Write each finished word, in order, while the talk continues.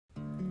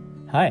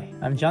Hi,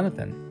 I'm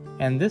Jonathan,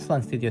 and in this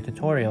Lens Studio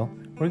tutorial,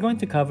 we're going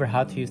to cover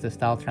how to use the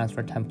Style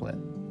Transfer template.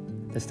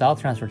 The Style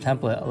Transfer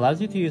template allows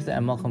you to use the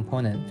ML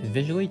component to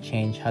visually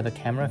change how the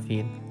camera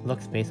feed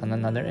looks based on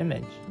another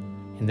image.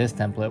 In this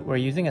template, we're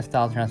using a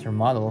Style Transfer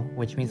model,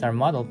 which means our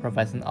model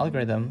provides an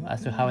algorithm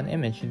as to how an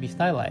image should be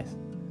stylized.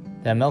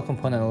 The ML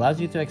component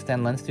allows you to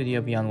extend Lens Studio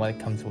beyond what it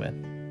comes with.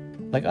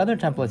 Like other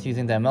templates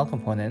using the ML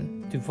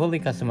component, to fully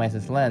customize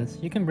this lens,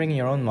 you can bring in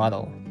your own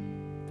model.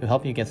 To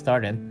help you get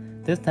started,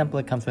 this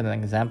template comes with an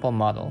example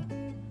model.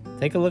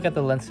 Take a look at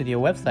the Lens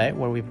Studio website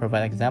where we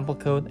provide example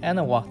code and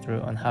a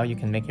walkthrough on how you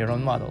can make your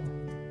own model.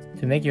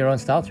 To make your own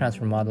Style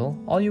Transfer model,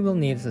 all you will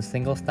need is a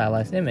single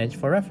stylized image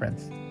for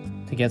reference.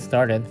 To get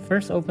started,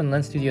 first open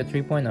Lens Studio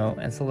 3.0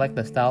 and select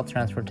the Style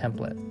Transfer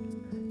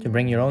template. To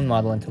bring your own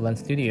model into Lens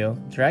Studio,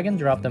 drag and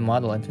drop the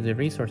model into the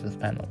Resources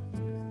panel.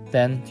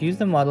 Then, to use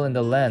the model in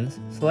the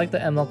lens, select the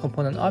ML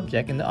component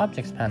object in the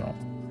Objects panel.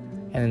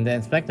 And in the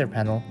Inspector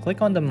panel,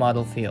 click on the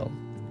Model field.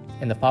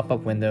 In the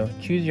pop-up window,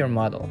 choose your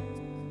model.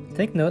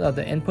 Take note of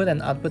the input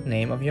and output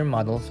name of your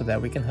model so that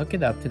we can hook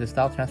it up to the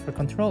Style Transfer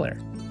controller.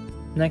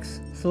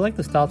 Next, select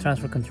the Style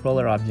Transfer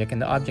controller object in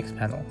the Objects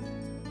panel.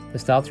 The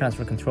Style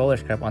Transfer controller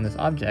script on this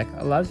object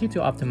allows you to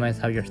optimize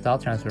how your Style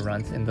Transfer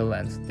runs in the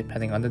lens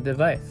depending on the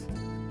device.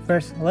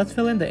 First, let's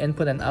fill in the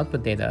input and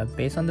output data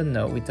based on the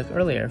note we took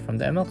earlier from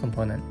the ML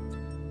component.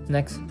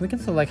 Next, we can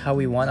select how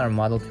we want our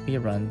model to be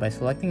run by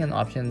selecting an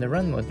option in the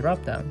Run Mode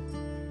dropdown.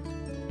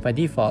 By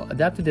default,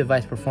 Adapt to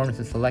Device Performance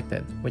is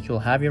selected, which will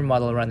have your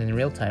model run in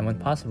real time when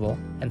possible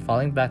and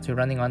falling back to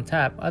running on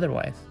tap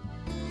otherwise.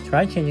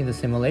 Try changing the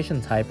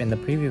simulation type in the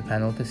Preview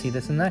panel to see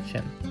this in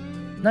action.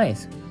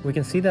 Nice! We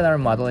can see that our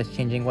model is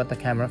changing what the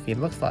camera feed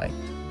looks like.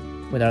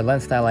 With our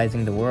lens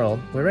stylizing the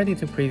world, we're ready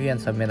to preview and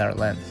submit our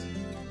lens.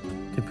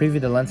 To preview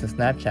the lens in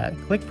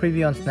Snapchat, click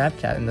Preview on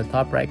Snapchat in the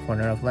top right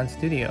corner of Lens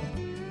Studio.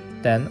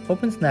 Then,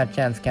 open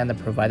Snapchat and scan the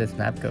provided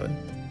snapcode.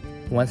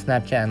 Once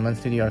Snapchat and Lens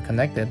Studio are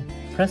connected,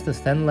 press the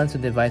Send Lens to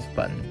Device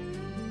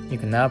button. You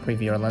can now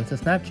preview your lens in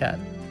Snapchat.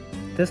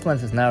 This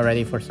lens is now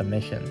ready for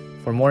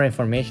submission. For more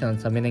information on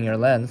submitting your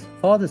lens,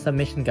 follow the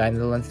submission guide in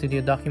the Lens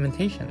Studio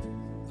documentation.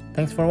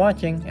 Thanks for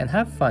watching, and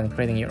have fun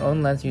creating your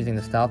own lens using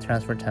the Style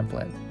Transfer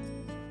template.